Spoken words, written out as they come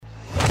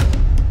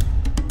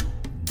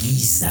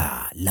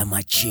Giza la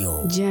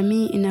Macheo.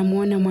 Jamii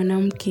inamuona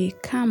mwanamke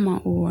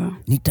kama ua.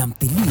 Ni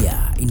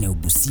tamthiliya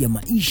inayogusia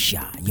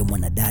maisha ya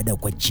mwanadada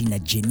kwa jina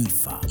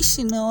Jennifer.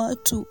 Ishi na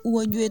watu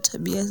uwajue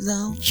tabia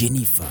zao.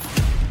 Jennifer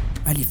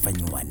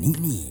alifanywa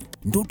nini?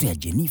 Ndoto ya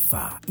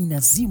Jennifer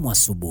inazimwa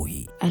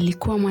asubuhi.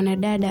 Alikuwa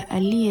mwanadada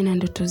aliye na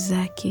ndoto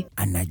zake.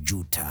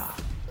 Anajuta.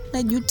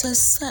 Najuta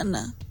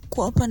sana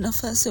kuwapa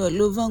nafasi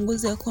waliovaa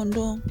ngozi ya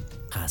kondoo.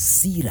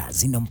 Hasira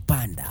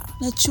zinampanda.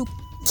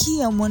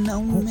 Nachukia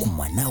mwanaume. Huku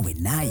mwanawe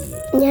naye.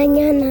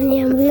 Nyanya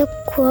ananiambia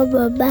kuwa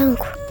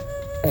babangu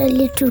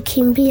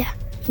alitukimbia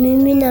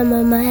mimi na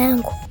mama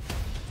yangu.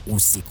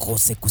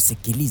 Usikose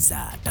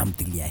kusikiliza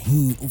tamthiliya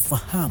hii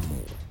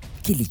ufahamu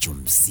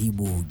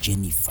kilichomsibu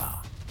Jennifer.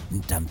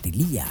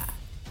 Tamthiliya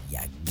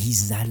ya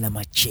Giza la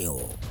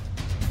Macheo.